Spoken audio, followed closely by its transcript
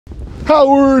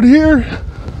Howard here.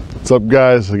 What's up,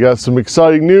 guys? I got some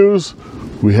exciting news.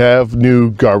 We have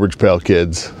new Garbage Pail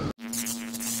Kids.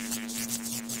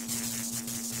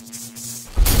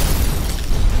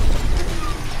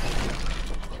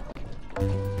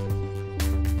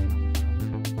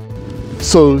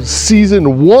 So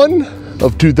season 1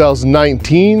 of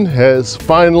 2019 has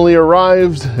finally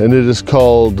arrived, and it is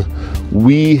called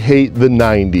We Hate the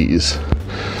 90's.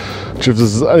 If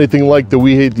this is anything like the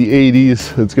We Hate the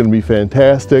 80's, it's going to be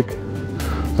fantastic.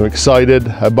 I'm excited.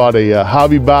 I bought a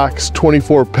hobby box,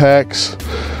 24 packs.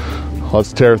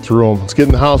 Let's tear through them. Let's get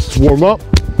in the house, let's warm up.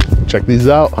 Check these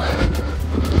out.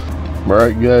 All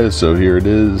right, guys, so here it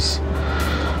is.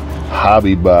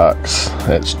 Hobby box.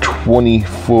 That's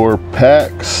 24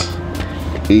 packs,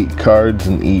 8 cards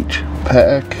in each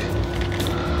pack.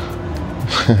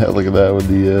 Look at that with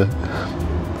the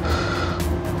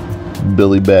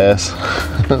Billy Bass.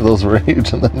 Those were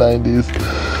huge in the 90's.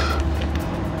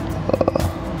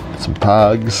 Some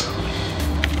Pogs.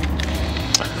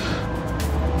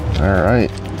 All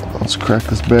right, let's crack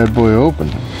this bad boy open.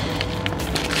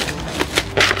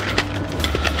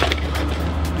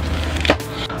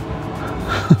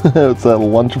 What's that,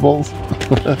 Lunchables?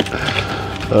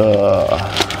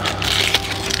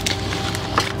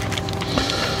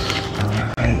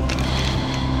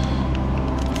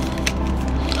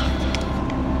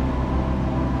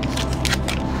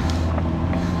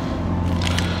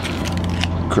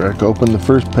 Crack open the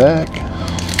first pack.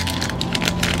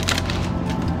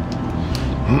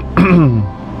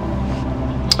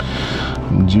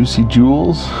 Juicy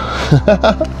Jewels.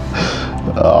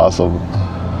 Awesome.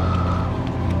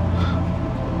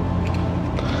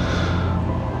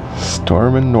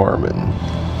 Storm and Norman.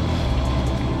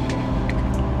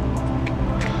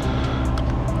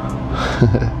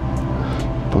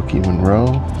 Bookie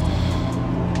Monroe.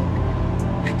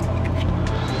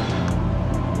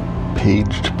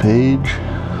 Page to page.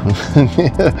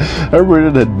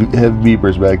 Everybody did have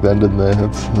beepers back then, didn't they?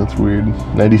 That's weird.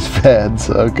 90's fads.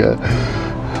 Okay.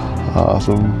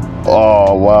 Awesome.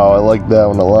 Oh wow, I like that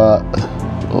one a lot.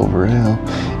 Overall,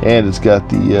 and it's got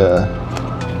the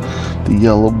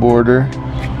yellow border.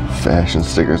 Fashion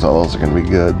stickers. All those are gonna be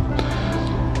good.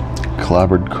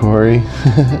 Clobbered Corey.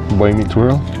 Boy Meets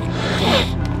World.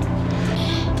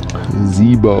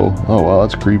 Zebo. Oh wow,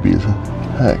 that's creepy as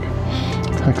heck.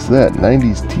 Heck's that?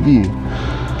 90's TV.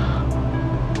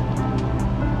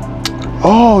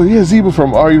 Oh yeah, Zebo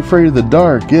from Are You Afraid of the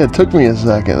Dark? Yeah, it took me a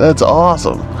second. That's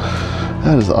awesome.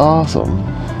 That is awesome.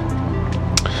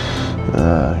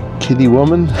 Kitty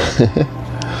Woman.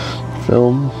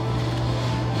 Film.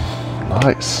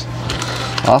 Nice.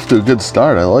 Off to a good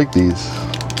start. I like these.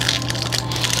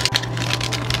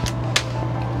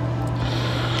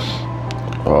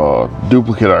 Oh,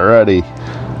 duplicate already.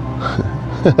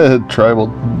 Tribal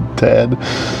Tad.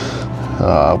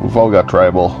 We've all got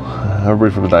tribal.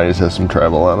 Everybody from the 90's has some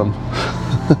tribal on them.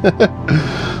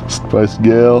 Spice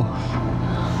Gale.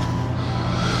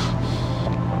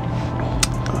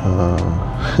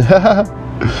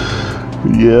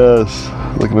 Yes.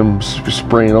 Look at him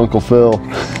spraying Uncle Phil.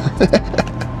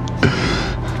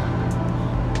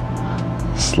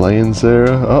 Slaying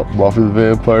Sarah. Oh, Buffy the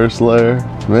Vampire Slayer.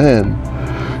 Man.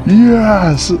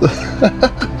 Yes.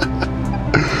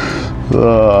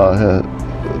 Oh, yeah.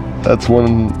 That's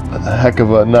one heck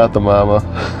of a not the mama.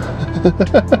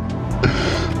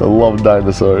 I love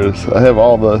dinosaurs. I have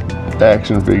all the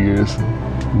action figures.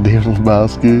 David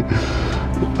Lebowski.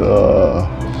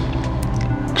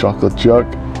 Chocolate Chuck.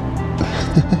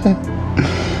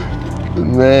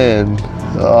 Man,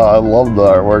 oh, I love the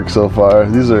artwork so far.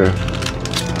 These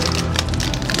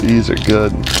are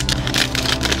good.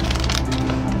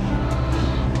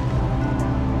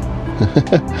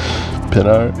 Pin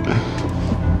art.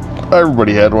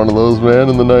 Everybody had one of those, man,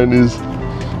 in the 90's.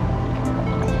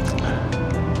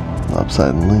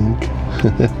 Lopsided Link.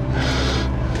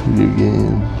 Video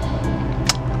game.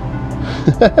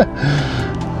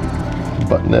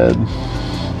 Buttonhead.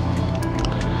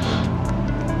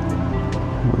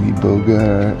 Woogie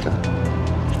Bogart.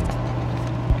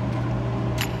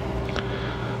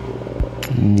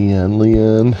 Neon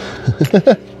Leon.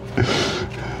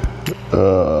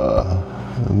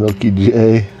 Milky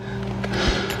J.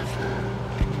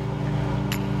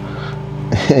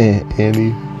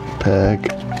 Annie Pack.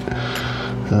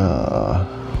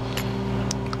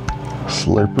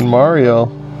 Slurping Mario.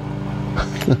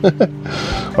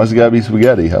 Why's it gotta be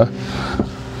spaghetti, huh?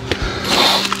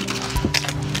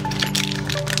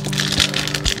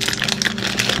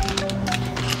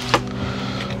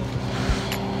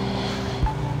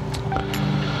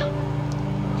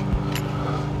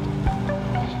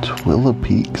 Twilla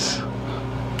Peaks.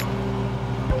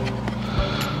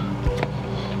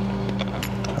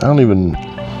 don't even,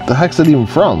 the heck's it even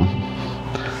from?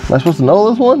 Am I supposed to know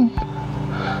this one?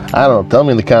 I don't know. Tell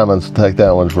me in the comments what the heck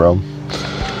that one's from.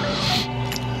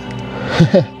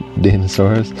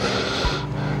 Dinosaurs.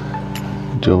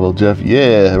 Jovel Jeff.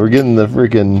 Yeah, we're getting the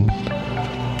freaking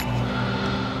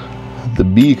the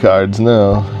B cards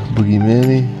now. Boogie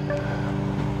Manny.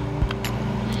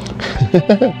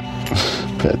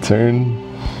 Pattern.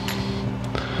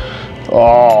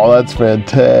 Oh, that's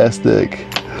fantastic.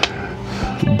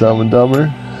 Dumb and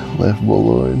Dumber. Laughable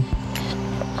Lloyd.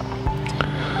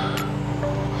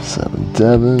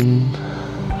 7-7.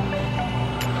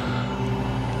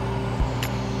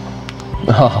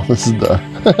 Oh, this is the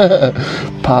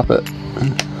pop it,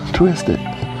 twist it.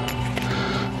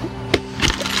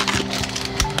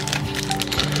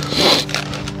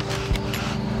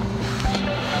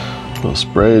 Little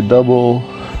spray double.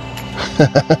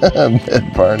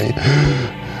 Mad Barney.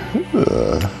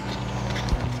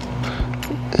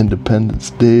 Independence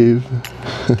Dave.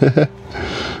 That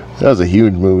was a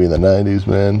huge movie in the 90s,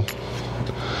 man.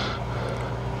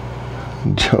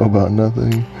 Joe About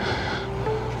Nothing.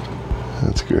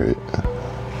 That's great.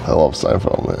 I love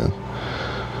Seinfeld, man.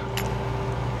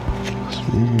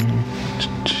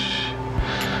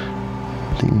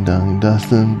 Ding Dong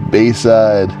Dustin.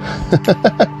 Bayside.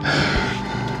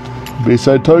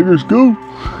 Bayside Tigers, go!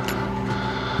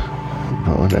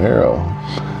 Bow and arrow.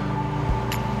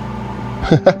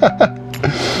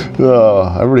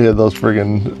 Oh, everybody had those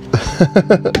friggin'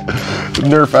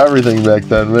 Nerf everything back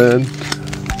then, man.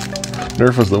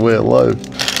 Nerf was the way of life.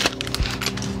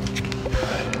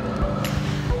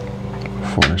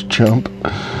 Forrest Chump.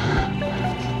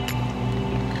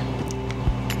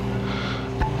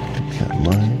 Got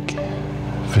Mike.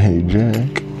 Fanny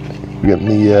Jack. We got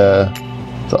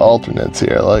the alternates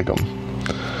here. I like them.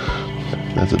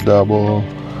 That's a double.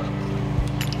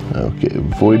 Okay,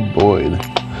 Void Boyd.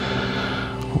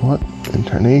 What?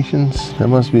 Incarnations? That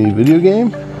must be a video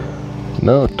game?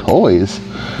 No, toys.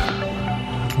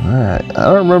 Alright, I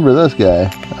don't remember this guy.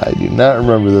 I do not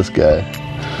remember this guy.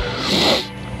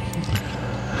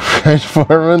 French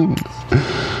Foreman.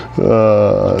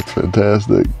 Oh, that's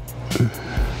fantastic.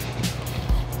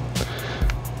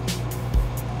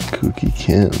 Cookie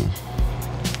Kim.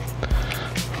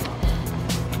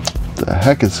 The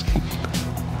heck is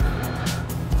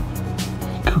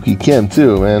Cookie Kim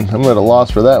too, man? I'm at a loss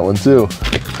for that one too.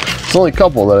 It's only a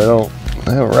couple that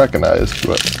I haven't recognized,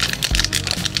 but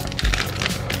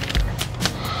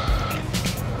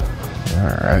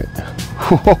alright.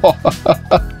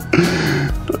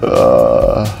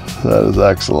 That is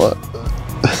excellent.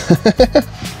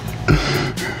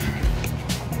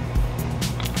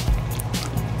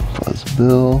 Plus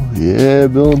Bill. Yeah,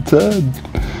 Bill and Ted.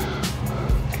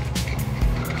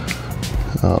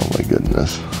 Oh my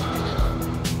goodness.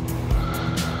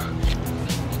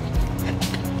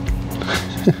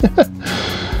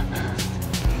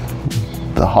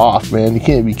 The Hoff, man. You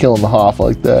can't be killing the Hoff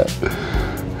like that.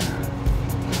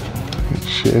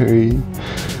 Sherry.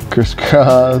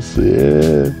 Crisscross,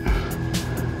 yeah.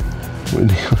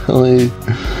 Winnie Willie.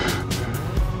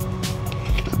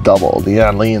 Double.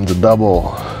 Deion Leon's a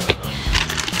double.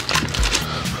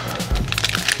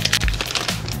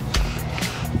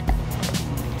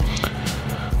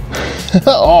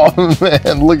 Oh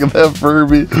man, look at that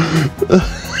Furby.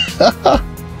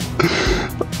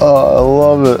 Oh, I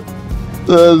love it.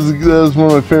 That's one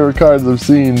of my favorite cards I've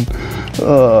seen.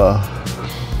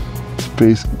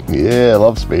 Space, yeah, I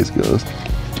love Space Ghost.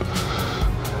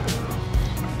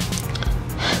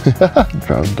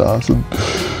 John Dawson.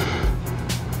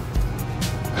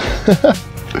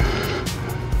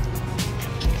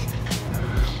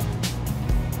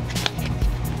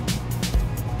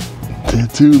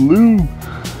 Tattoo Lou.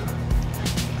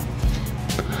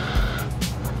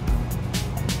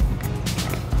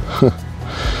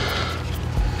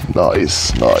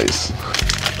 Nice, nice.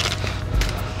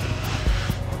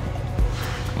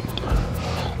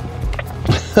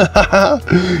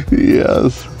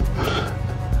 Yes.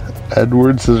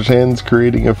 Edward Scissorhands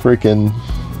creating a freaking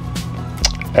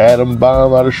atom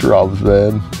bomb out of shrubs,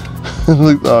 man.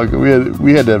 Oh,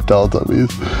 we had to have Teletubbies.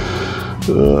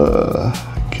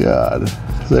 God,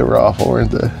 they were awful,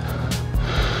 weren't they?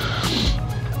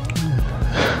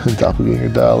 Doppelganger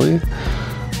Dolly.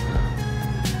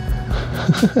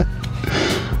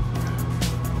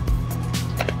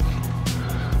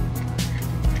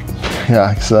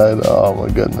 Yeah, excited. Oh my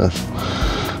goodness.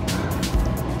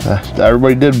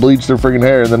 Everybody did bleach their freaking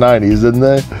hair in the 90s, didn't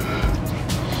they?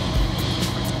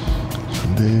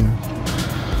 Dave.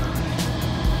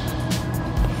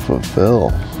 Fulfill.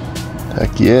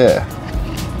 Heck yeah.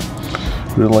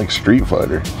 We didn't like Street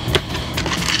Fighter.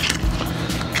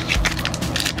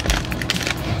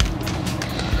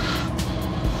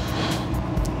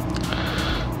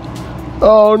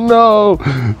 Oh no!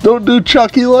 Don't do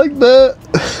Chucky like that!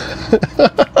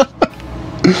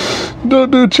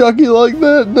 Don't do Chucky like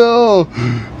that, no!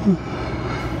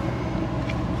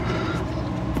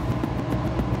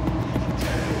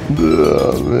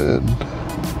 Oh man.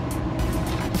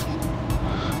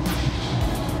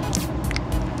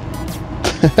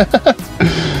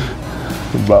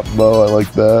 Bow, I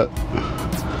like that.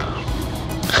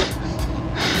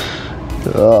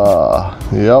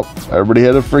 Yep. Everybody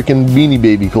had a freaking Beanie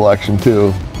Baby collection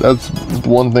too. That's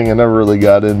one thing I never really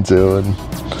got into, and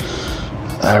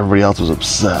everybody else was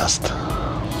obsessed.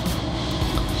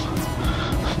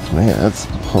 Man,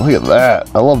 look at that.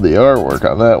 I love the artwork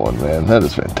on that one, man. That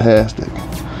is fantastic.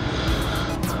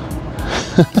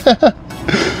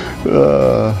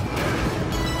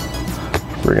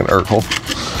 Friggin' Urkel.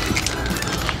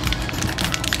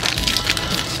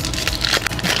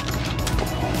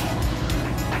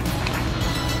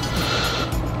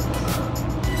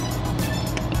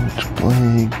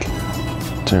 Blank.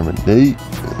 Terminate.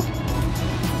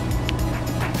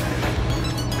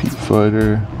 Pete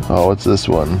Fighter. Oh, what's this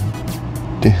one?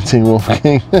 Dancing Wolf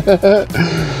King.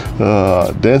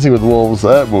 Dancing with Wolves.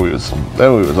 That movie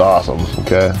was awesome.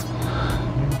 Okay.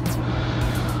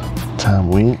 Tom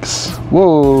Winks.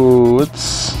 Whoa,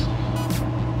 it's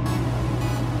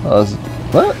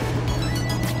what?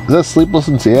 Is that Sleepless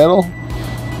in Seattle?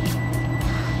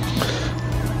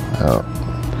 Oh.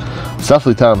 It's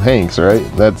definitely Tom Hanks, right?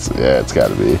 Yeah, it's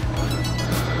gotta be.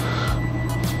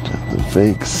 Jonathan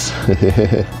Fakes.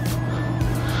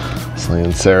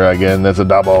 Slaying Sarah again, that's a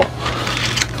double.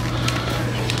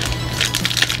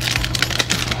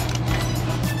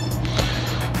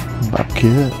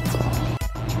 Bobcat.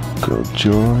 Girl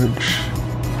George.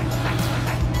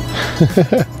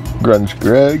 Grunge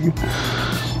Greg.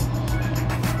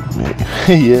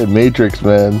 Yeah, Matrix,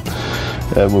 man.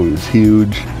 That movie was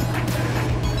huge.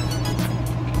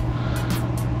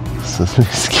 Sesame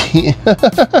Ski.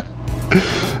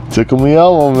 Tickle Me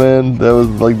Elmo, man. That was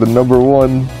like the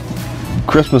 #1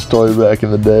 Christmas toy back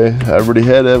in the day. Everybody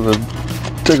had to have a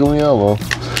Tickle Me Elmo.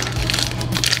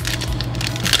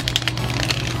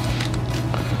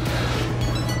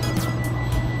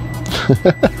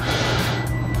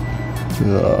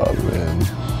 Oh man.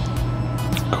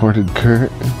 Corded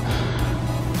Kurt.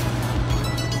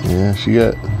 Yeah, she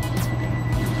got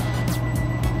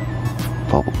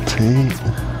Bubble Tate.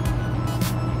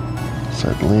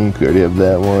 Start Link, we already have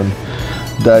that one.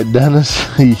 Died Dennis.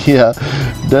 Yeah,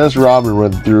 Dennis Rodman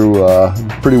went through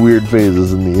pretty weird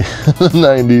phases in the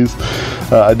 90s.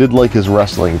 I did like his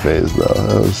wrestling phase though.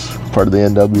 That was part of the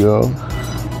NWO.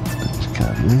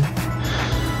 Got me.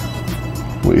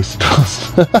 Waste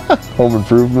Home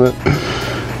Improvement.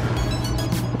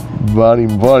 Bunny,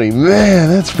 man,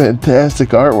 that's fantastic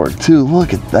artwork too.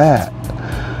 Look at that.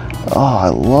 Oh, I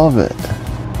love it.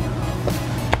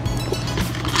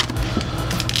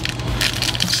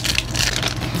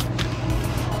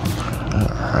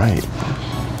 Alright.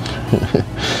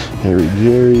 Harry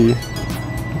Jerry.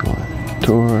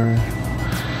 Tor.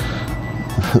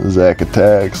 Zach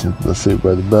Attacks, the Saved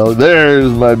by the Bell.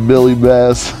 There's my Billy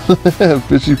Bass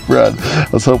Fishy Fred. I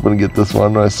was hoping to get this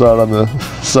one when I saw it on the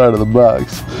side of the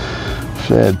box.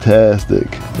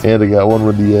 Fantastic. And I got one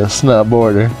with the snot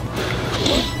border.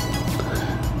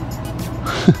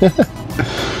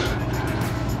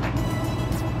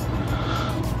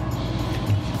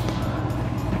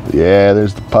 Yeah,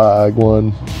 there's the Pog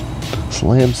one.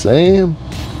 Slam Sam.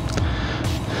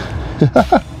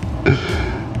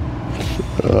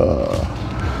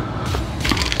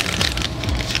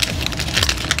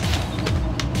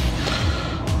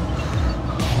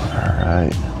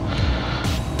 Alright.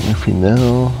 If you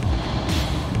know.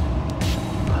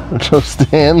 Toast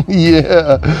Stan,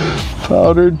 yeah.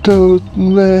 Powdered toast,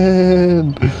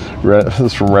 man. This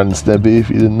is from Ren and Stimpy, if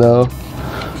you didn't know.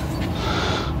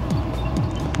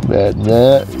 Mad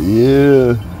Matt,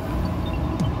 yeah.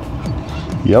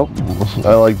 Yep.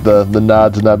 I like the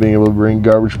nod to not being able to bring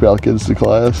Garbage Pail Kids to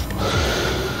class.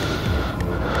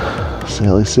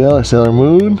 Sally Sailor, Sailor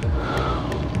Moon.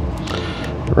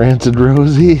 Rancid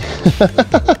Rosie.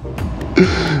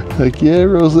 Heck yeah,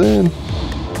 Roseanne.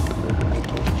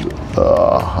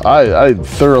 I'm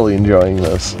thoroughly enjoying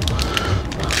this.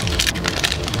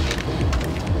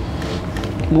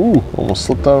 Ooh, almost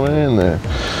slipped on my hand there.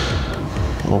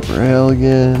 Overale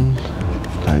again.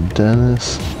 Died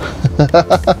Dennis.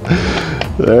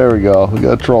 There we go. We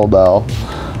got a Troll Doll.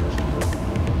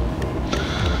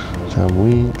 Tom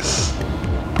Winks.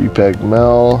 Prepack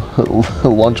Mel.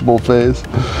 Lunchable face.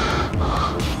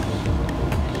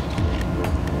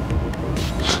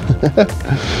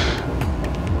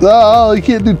 Oh, you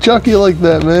can't do Chucky like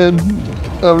that, man.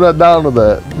 I'm not down with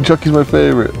that. Chucky's my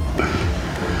favorite.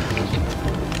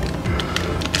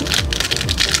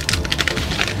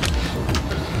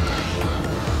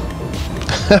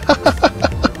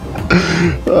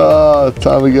 Oh,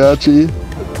 Tamagotchi.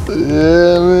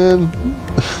 Yeah, man.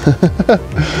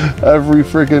 Every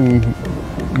freaking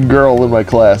girl in my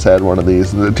class had one of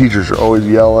these. The teachers are always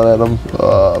yelling at them.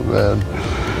 Oh, man.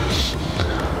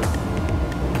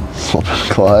 Slip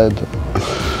and Clyde.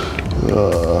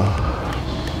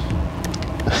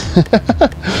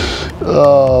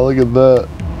 Oh, look at that.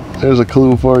 There's a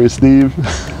clue for you, Steve.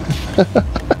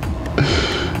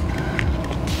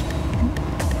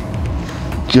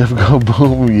 Jeff Go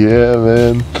Boom, yeah,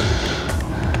 man.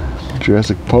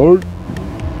 Jurassic Park.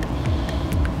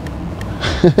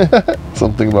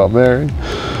 Something about Mary.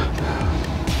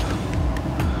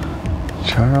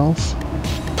 Charles.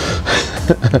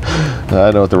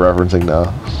 I know what they're referencing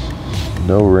now.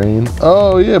 No Rain.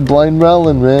 Oh yeah, Blind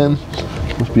Melon, man.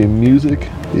 Must be music.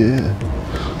 Yeah.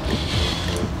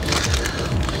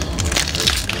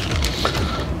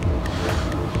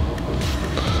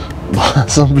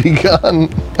 Blossom Begun.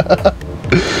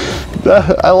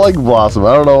 I like Blossom.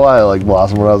 I don't know why I liked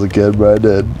Blossom when I was a kid, but I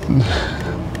did.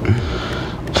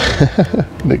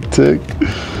 Nick Tick.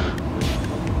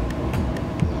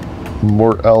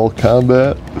 Mortal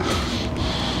Kombat.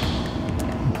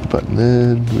 Button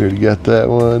in. We already got that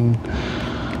one.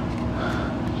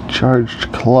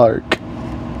 Charged Clark.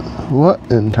 What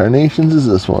in tarnations is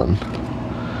this one?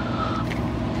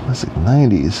 That's like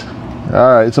 90s.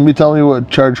 Alright, somebody tell me what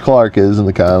Charged Clark is in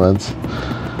the comments.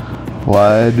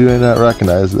 Why do I not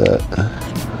recognize that?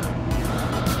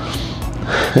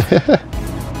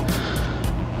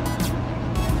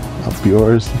 Up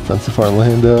yours, Defensive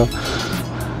Orlando.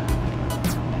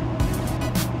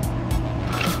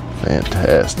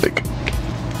 Fantastic.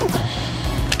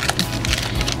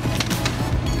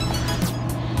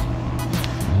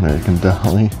 American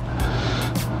Dolly.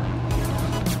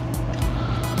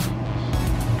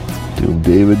 Doom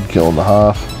David killing the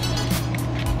Hoff.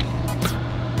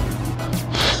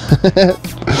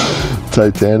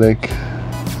 Titanic.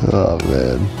 Oh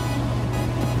man.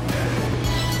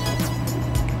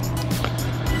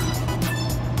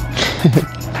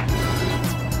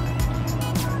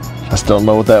 I still don't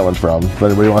know what that one's from. If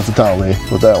anybody wants to tell me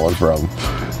what that one's from.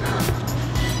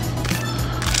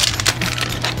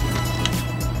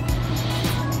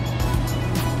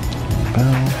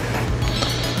 Bell.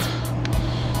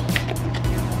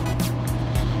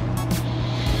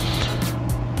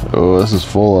 Oh, this is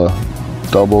full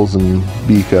of doubles and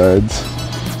B cards.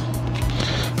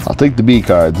 I'll take the B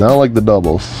cards. I don't like the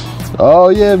doubles. Oh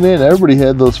yeah, man, everybody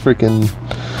had those freaking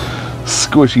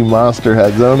squishy monster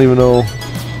heads. I don't even know.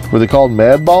 Were they called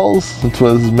Mad Balls? That's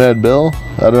what this is, Mad Bill?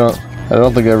 I don't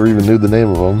think I ever even knew the name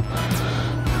of them.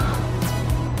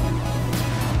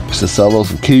 Used to sell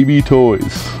those at KB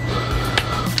Toys.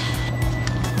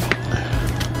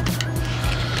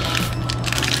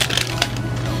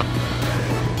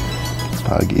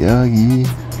 Aggie Aggie,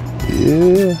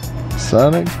 yeah,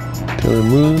 Sonic, Taylor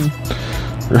Moon,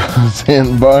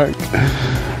 Roseanne Bark,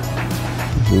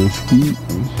 Skeet.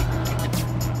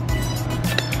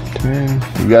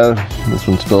 We got this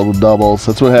one's filled with doubles.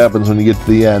 That's what happens when you get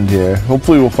to the end here.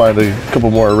 Hopefully we'll find a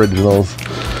couple more originals.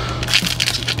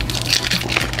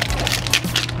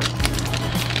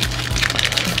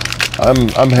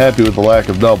 I'm happy with the lack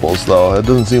of doubles though. It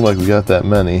doesn't seem like we got that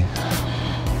many.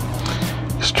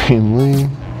 Extremely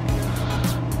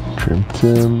Trim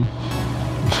Tim.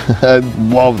 I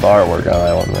love the artwork on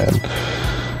that one, man.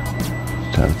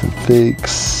 Jonathan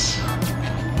Fakes.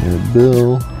 And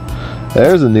Bill.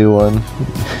 There's a new one.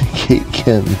 Kate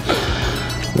Ken.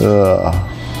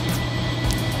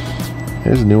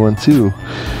 There's a new one too.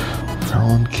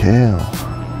 Roland Kale.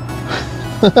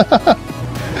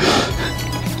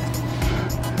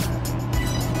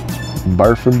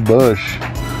 Barfin Bush.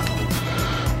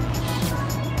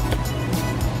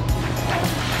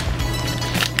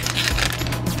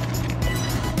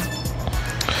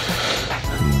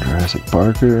 Jurassic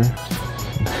Parker.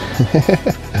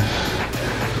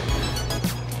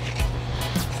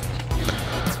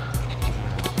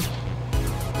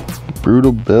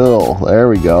 Brutal Bill. There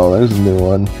we go. There's a new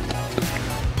one.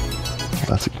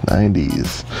 Classic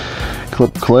 90s.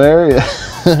 Clip Claire.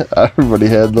 Everybody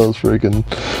had those freaking.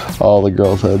 All the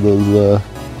girls had those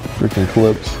freaking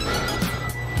clips.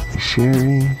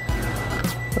 Sherry.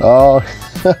 Oh.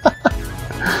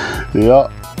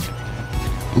 Yep.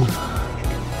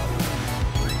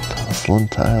 Slim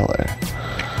Tyler.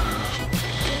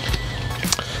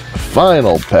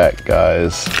 Final pack,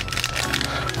 guys.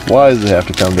 Why does it have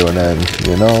to come to an end?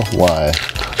 You know, why?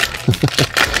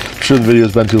 sure the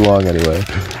video's been too long anyway.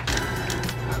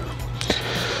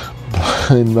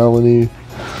 Blind Melanie.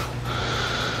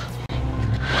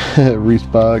 Reese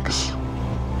Box.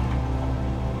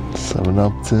 7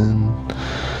 Upton.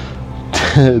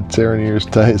 Terraneers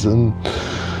Tyson.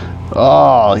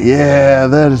 Oh yeah,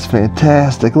 that is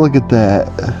fantastic. Look at that.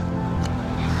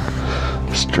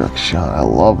 Struck shot. I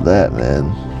love that, man.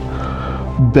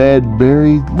 Bad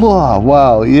Berry. Oh,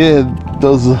 wow, yeah.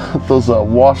 Those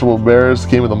washable bears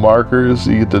came with the markers.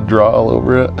 You get to draw all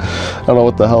over it. I don't know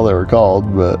what the hell they were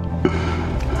called, but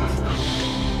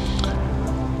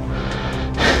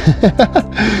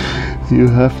Hugh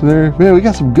Hefner. Man, we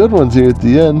got some good ones here at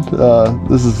the end.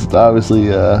 This is obviously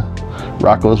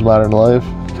Rocco's Modern Life.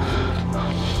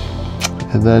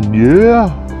 And then,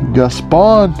 yeah, we got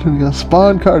Spawn. We got a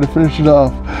Spawn card to finish it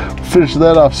off. Finish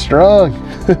that off strong.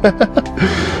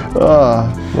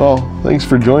 Well, thanks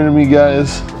for joining me,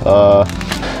 guys.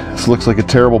 This looks like a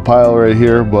terrible pile right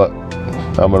here, but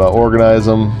I'm gonna organize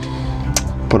them,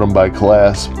 put them by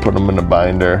class, put them in a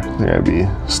binder. They're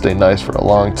gonna stay nice for a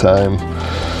long time.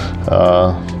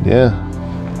 Yeah.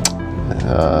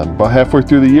 About halfway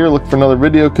through the year, look for another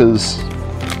video, because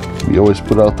we always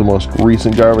put out the most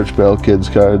recent Garbage Pail Kids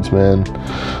cards, man.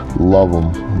 Love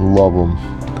them, love them.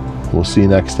 We'll see you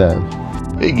next time.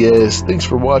 Hey guys, thanks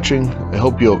for watching. I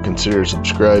hope you'll consider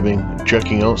subscribing and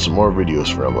checking out some more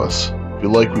videos from us. If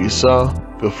you like what you saw,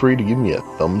 feel free to give me a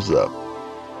thumbs up.